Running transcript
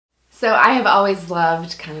So I have always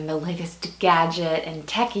loved kind of the latest gadget and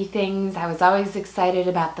techie things. I was always excited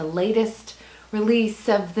about the latest release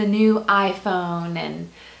of the new iPhone, and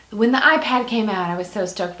when the iPad came out, I was so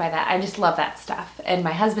stoked by that. I just love that stuff, and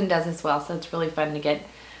my husband does as well, so it's really fun to get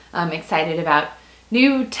excited about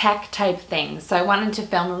new tech type things. So I wanted to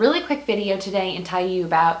film a really quick video today and tell you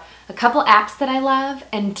about a couple apps that I love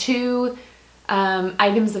and two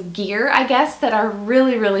items of gear, I guess, that are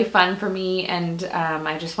really, really fun for me, and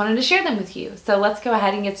I just wanted to share them with you. So let's go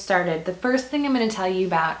ahead and get started. The first thing I'm going to tell you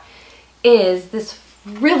about is this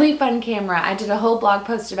really fun camera. I did a whole blog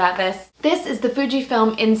post about this. This is the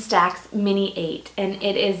Fujifilm Instax Mini 8, and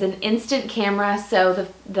it is an instant camera, so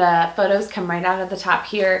the photos come right out of the top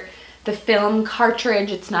here. The film cartridge,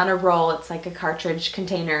 it's not a roll, it's like a cartridge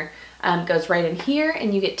container, goes right in here,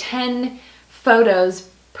 and you get 10 photos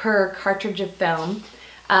per cartridge of film.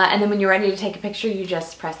 And then when you're ready to take a picture, you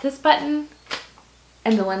just press this button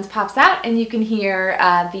and the lens pops out, and you can hear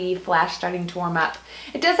the flash starting to warm up.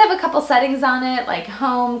 It does have a couple settings on it, like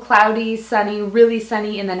home, cloudy, sunny, really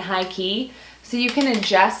sunny, and then high key. So you can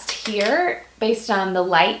adjust here based on the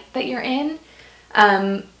light that you're in.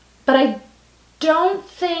 But I don't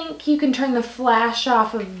think you can turn the flash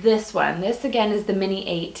off of this one. This again is the Mini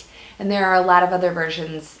 8, and there are a lot of other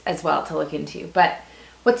versions as well to look into. But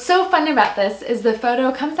what's so fun about this is the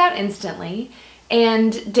photo comes out instantly,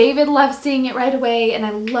 and David loves seeing it right away, and I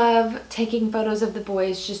love taking photos of the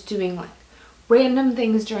boys just doing like random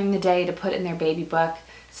things during the day to put in their baby book,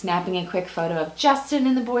 snapping a quick photo of Justin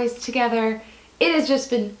and the boys together. It has just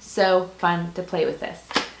been so fun to play with this.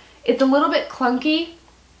 It's a little bit clunky.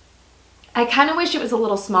 I kind of wish it was a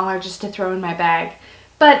little smaller just to throw in my bag,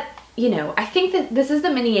 but you know, I think that this is the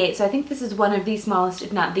Mini 8, so I think this is one of the smallest,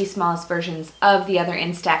 if not the smallest versions of the other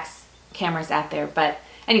Instax cameras out there. But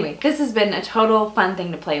anyway, this has been a total fun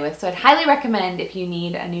thing to play with, so I'd highly recommend if you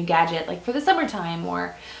need a new gadget, like for the summertime,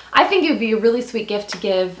 or I think it would be a really sweet gift to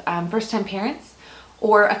give first-time parents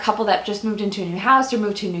or a couple that just moved into a new house or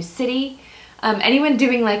moved to a new city. Anyone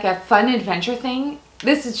doing like a fun adventure thing,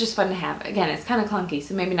 this is just fun to have. Again, it's kind of clunky,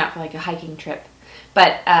 so maybe not for like a hiking trip,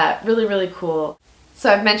 but really, really cool.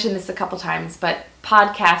 So I've mentioned this a couple times, but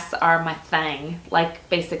podcasts are my thing, like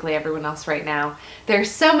basically everyone else right now. There's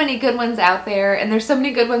so many good ones out there, and there's so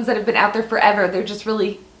many good ones that have been out there forever. They're just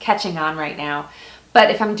really catching on right now. But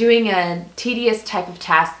if I'm doing a tedious type of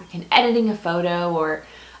task, like editing a photo, or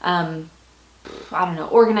I don't know,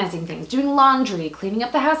 organizing things, doing laundry, cleaning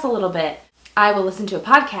up the house a little bit, I will listen to a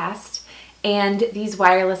podcast, and these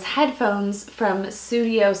wireless headphones from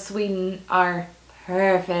Studio Sweden are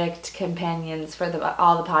perfect companions for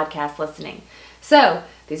all the podcast listening. So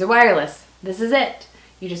these are wireless. This is it.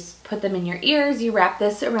 You just put them in your ears. You wrap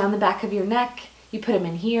this around the back of your neck. You put them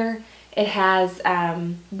in here. It has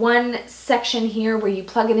one section here where you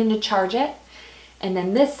plug it in to charge it. And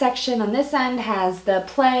then this section on this end has the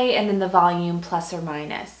play and then the volume plus or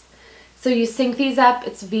minus. So you sync these up.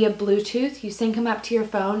 It's via Bluetooth. You sync them up to your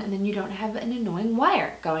phone, and then you don't have an annoying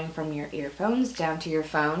wire going from your earphones down to your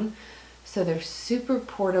phone. So they're super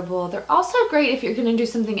portable. They're also great if you're gonna do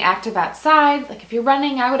something active outside. Like if you're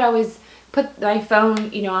running, I would always put my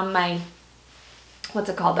phone, you know, on my, what's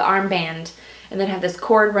it called, the armband, and then have this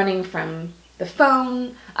cord running from the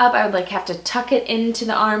phone up. I would like have to tuck it into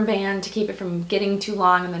the armband to keep it from getting too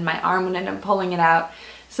long, and then my arm would end up pulling it out.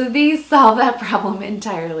 So these solve that problem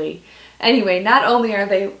entirely. Anyway, not only are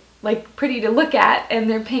they like pretty to look at, and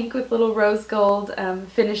they're pink with little rose gold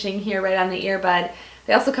finishing here right on the earbud,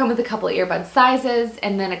 they also come with a couple of earbud sizes,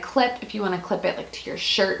 and then a clip if you want to clip it like to your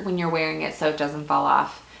shirt when you're wearing it so it doesn't fall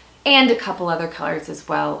off. And a couple other colors as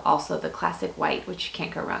well, also the classic white, which you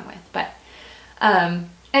can't go wrong with. But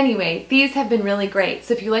anyway, these have been really great.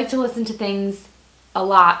 So if you like to listen to things a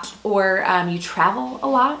lot, or you travel a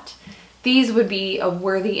lot, these would be a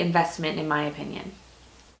worthy investment in my opinion.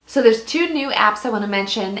 So there's two new apps I want to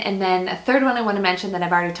mention, and then a third one I want to mention that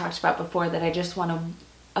I've already talked about before that I just want to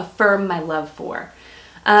affirm my love for.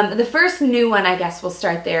 The first new one, I guess we'll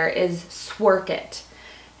start there, is Sworkit.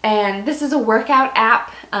 And this is a workout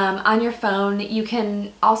app on your phone. You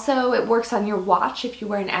can also, it works on your watch if you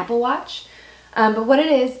wear an Apple Watch. But what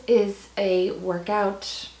it is a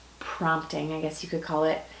workout prompting, I guess you could call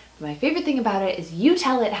it. My favorite thing about it is you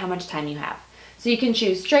tell it how much time you have. So you can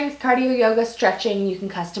choose strength, cardio, yoga, stretching. You can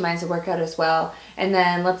customize a workout as well. And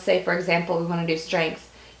then let's say, for example, we want to do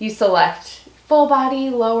strength. You select full body,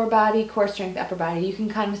 lower body, core strength, upper body. You can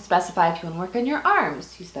kind of specify if you want to work on your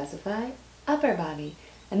arms. You specify upper body.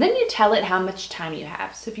 And then you tell it how much time you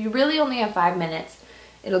have. So if you really only have 5 minutes,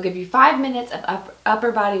 it'll give you 5 minutes of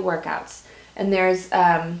upper body workouts. And there's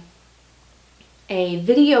a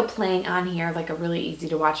video playing on here, like a really easy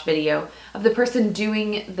to watch video of the person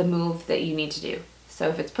doing the move that you need to do. So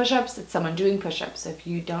if it's push-ups, it's someone doing push-ups. If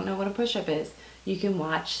you don't know what a push-up is, you can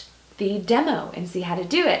watch the demo and see how to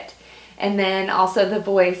do it. And then also the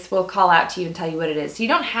voice will call out to you and tell you what it is. So you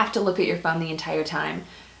don't have to look at your phone the entire time.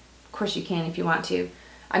 Of course you can if you want to.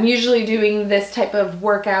 I'm usually doing this type of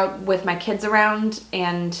workout with my kids around,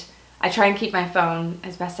 and I try and keep my phone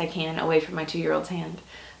as best I can away from my 2-year-old's hand.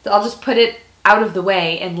 So I'll just put it out of the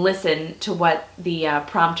way and listen to what the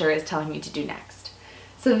prompter is telling me to do next.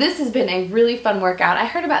 So this has been a really fun workout. I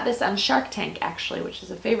heard about this on Shark Tank actually, which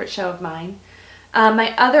is a favorite show of mine.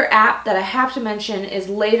 My other app that I have to mention is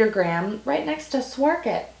Latergram, right next to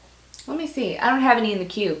Swarkit. Let me see. I don't have any in the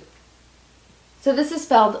queue. So this is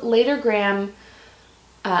spelled Latergram,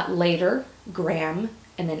 Latergram,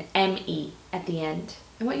 and then M-E at the end.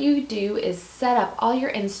 And what you do is set up all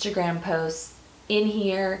your Instagram posts in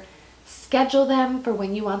here, schedule them for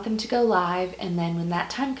when you want them to go live, and then when that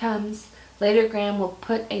time comes, Latergram will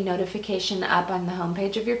put a notification up on the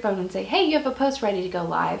homepage of your phone and say, hey, you have a post ready to go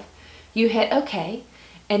live. You hit OK,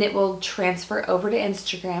 and it will transfer over to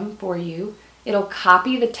Instagram for you. It'll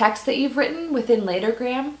copy the text that you've written within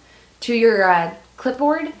Latergram to your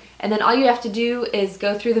clipboard, and then all you have to do is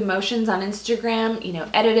go through the motions on Instagram, you know,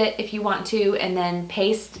 edit it if you want to, and then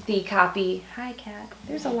paste the copy. Hi, cat.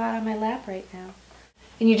 There's a lot on my lap right now.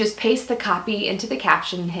 And you just paste the copy into the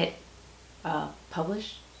caption and hit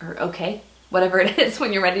publish or OK, whatever it is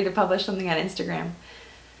when you're ready to publish something on Instagram.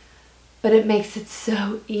 But it makes it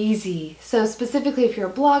so easy. So specifically if you're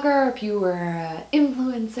a blogger, if you were an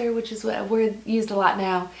influencer, which is what a word used a lot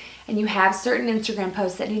now, and you have certain Instagram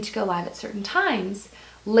posts that need to go live at certain times,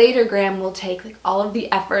 Latergram will take like all of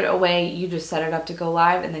the effort away. You just set it up to go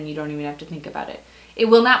live and then you don't even have to think about it. It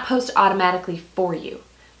will not post automatically for you.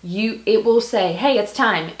 It will say, hey, it's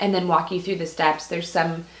time, and then walk you through the steps. There's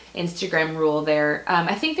some Instagram rule there.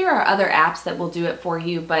 I think there are other apps that will do it for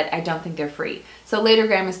you, but I don't think they're free. So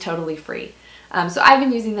Latergram is totally free. So I've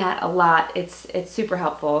been using that a lot. It's super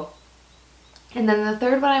helpful. And then the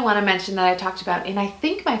third one I want to mention that I talked about in I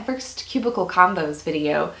think my first Cubicle Combos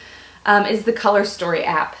video is the Color Story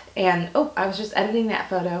app. And oh, I was just editing that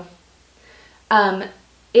photo.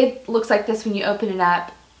 It looks like this when you open it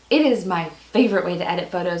up. It is my favorite way to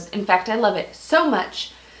edit photos. In fact, I love it so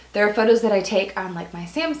much. There are photos that I take on like my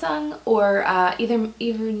Samsung or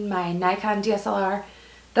even my Nikon DSLR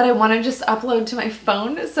that I want to just upload to my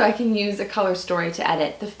phone so I can use a Color Story to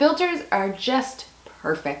edit. The filters are just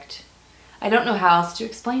perfect. I don't know how else to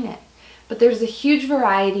explain it, but there's a huge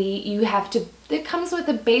variety. It comes with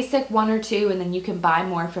a basic 1 or 2, and then you can buy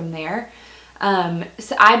more from there.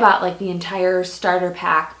 So I bought like the entire starter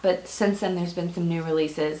pack, but since then there's been some new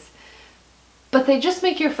releases. But they just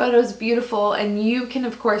make your photos beautiful, and you can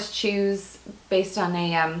of course choose based on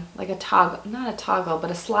like a toggle, not a toggle,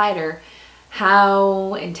 but a slider,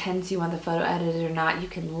 how intense you want the photo edited or not. You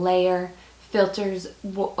can layer filters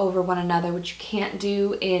over one another, which you can't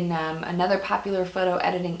do in another popular photo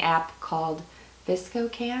editing app called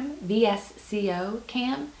VSCO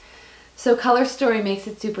Cam. So Color Story makes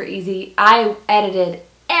it super easy. I edited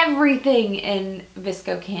everything in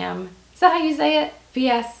VSCO Cam. Is that how you say it?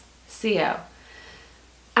 VSCO.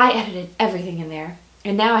 I edited everything in there,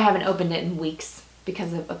 and now I haven't opened it in weeks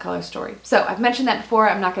because of a Color Story. So I've mentioned that before.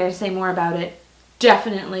 I'm not going to say more about it.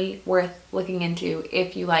 Definitely worth looking into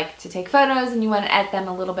if you like to take photos and you want to edit them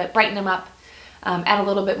a little bit, brighten them up, add a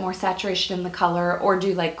little bit more saturation in the color, or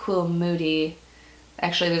do like cool moody.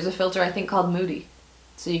 Actually, there's a filter I think called Moody,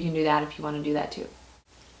 so you can do that if you want to do that too.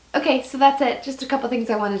 Okay, so that's it. Just a couple things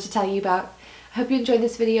I wanted to tell you about. I hope you enjoyed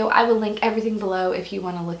this video. I will link everything below if you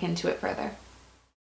want to look into it further.